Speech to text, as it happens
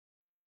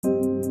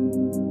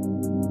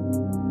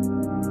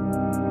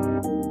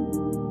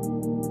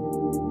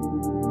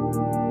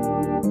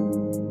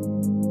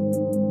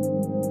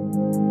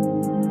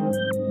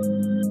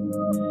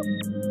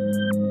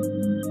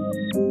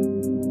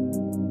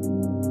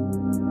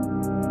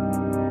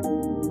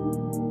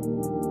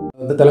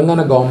The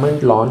Telangana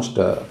government launched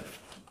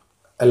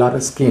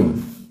LRS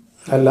scheme.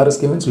 LRS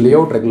scheme means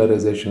Layout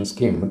Regularization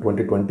Scheme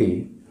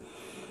 2020,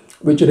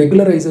 which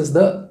regularizes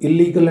the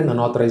illegal and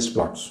unauthorized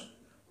plots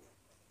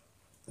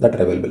that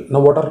are available.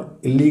 Now, what are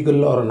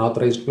illegal or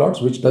unauthorized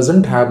plots? Which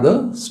doesn't have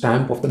the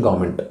stamp of the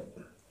government.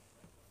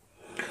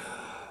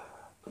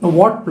 Now,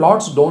 what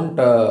plots don't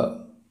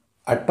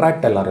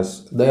attract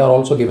LRS? They are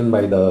also given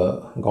by the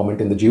government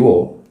in the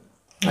GO.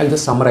 I'll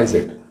just summarize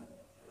it.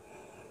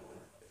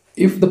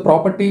 If the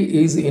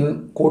property is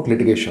in court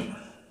litigation,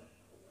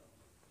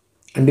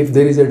 and if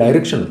there is a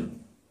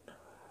direction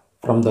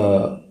from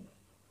the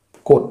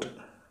court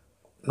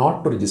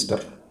not to register,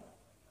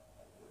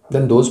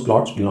 then those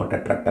plots will not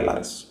attract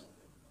LRS.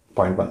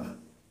 Point one.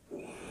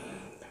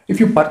 If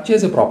you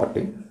purchase a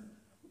property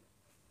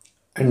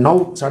and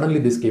now suddenly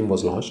this scheme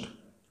was launched,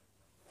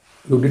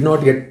 you did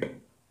not yet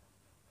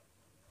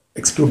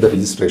execute the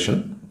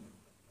registration,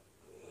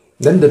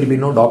 then there will be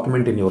no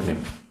document in your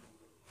name.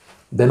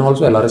 Then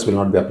also LRS will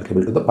not be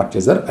applicable to the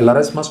purchaser.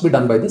 LRS must be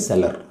done by the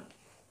seller.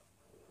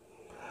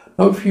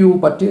 Now, if you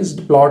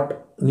purchased plot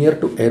near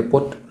to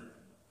airport,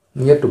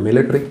 near to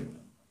military,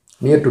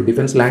 near to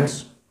defense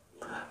lands,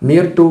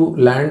 near to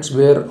lands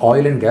where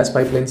oil and gas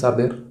pipelines are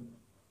there,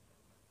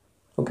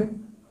 okay,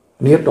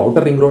 near to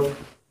outer ring road,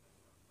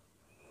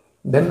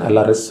 then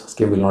LRS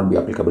scheme will not be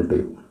applicable to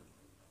you.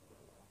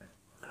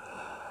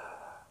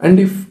 And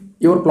if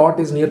your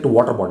plot is near to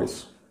water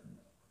bodies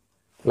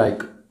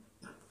like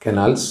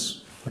canals,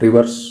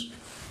 rivers,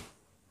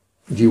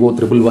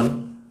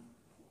 GO131,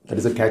 that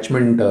is a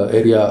catchment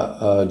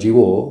area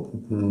GO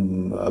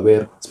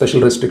where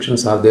special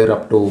restrictions are there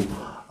up to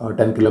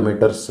 10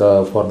 kilometers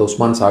for the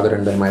Usman Sagar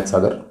and the Himayat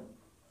Sagar.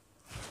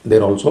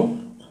 There also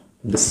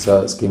this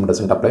scheme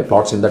doesn't apply.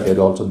 Plots in that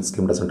area also this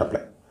scheme doesn't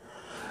apply.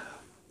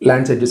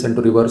 Lands adjacent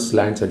to rivers,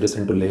 lands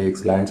adjacent to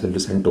lakes, lands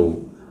adjacent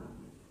to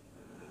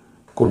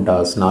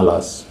kuntas,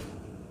 nalas.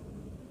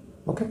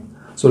 Okay.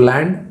 So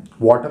land,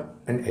 water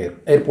and air.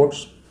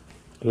 Airports,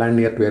 land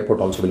near to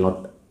airport also will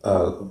not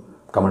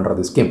come under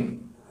this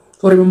scheme.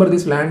 So remember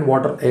this: land,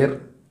 water,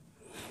 air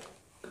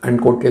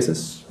and court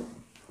cases,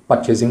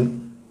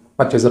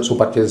 purchasers who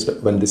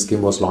purchased when this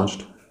scheme was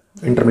launched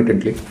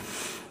intermittently,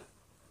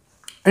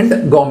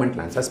 and government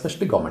lands,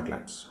 especially government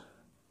lands.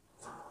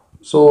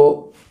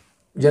 So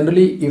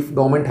generally, if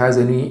government has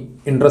any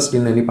interest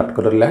in any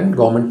particular land,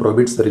 government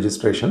prohibits the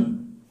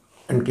registration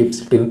and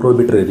keeps it in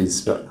prohibitory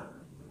register.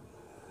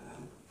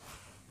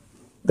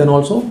 Then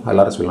also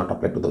LRS will not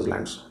apply to those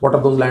lands. What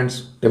are those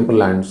lands? Temple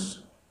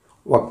lands,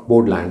 Waqf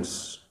board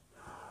lands,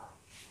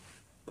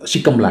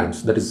 Shikam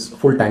lands, that is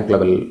full tank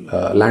level,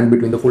 land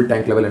between the full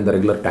tank level and the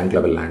regular tank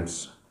level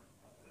lands,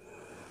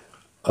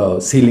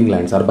 sealing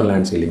lands, urban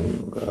land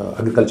sealing,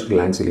 agricultural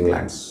land sealing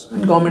lands,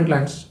 and government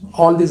lands.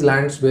 All these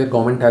lands where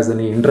government has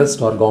any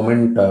interest or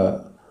government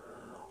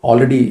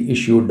already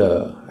issued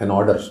an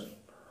order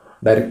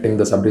directing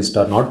the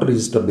sub-registrar not to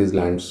register these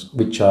lands,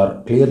 which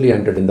are clearly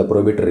entered in the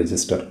prohibitory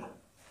register.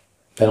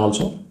 Then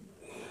also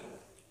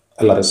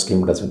LRS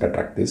scheme doesn't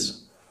attract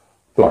these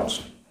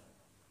plots.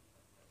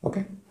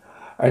 Okay.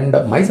 And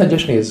my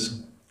suggestion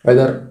is,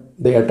 whether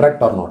they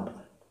attract or not,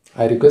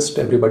 I request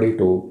everybody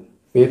to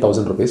pay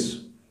 1,000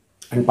 rupees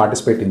and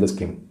participate in the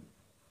scheme.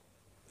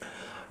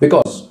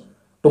 Because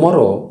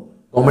tomorrow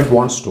government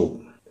wants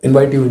to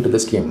invite you into the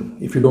scheme.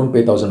 If you don't pay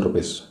 1,000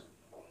 rupees,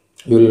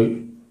 you will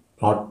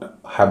not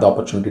have the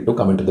opportunity to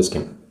come into the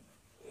scheme.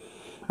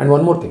 And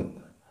one more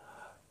thing,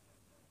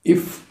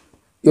 if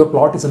your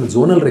plot is in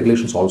zonal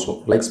regulations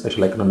also, like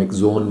special economic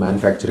zone,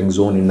 manufacturing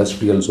zone,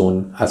 industrial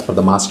zone, as per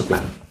the master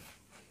plan,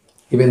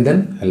 even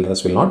then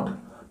LRS will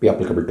not be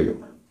applicable to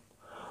you.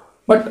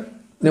 But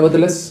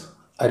nevertheless,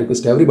 I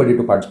request everybody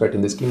to participate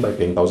in this scheme by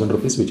paying 1,000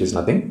 rupees, which is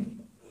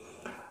nothing,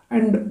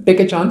 and take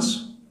a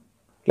chance.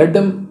 Let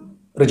them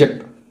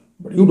reject,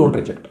 but you don't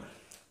reject,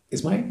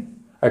 is my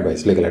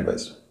advice, legal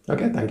advice.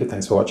 Okay, thank you.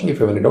 Thanks for watching. If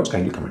you have any doubts,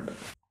 kindly comment.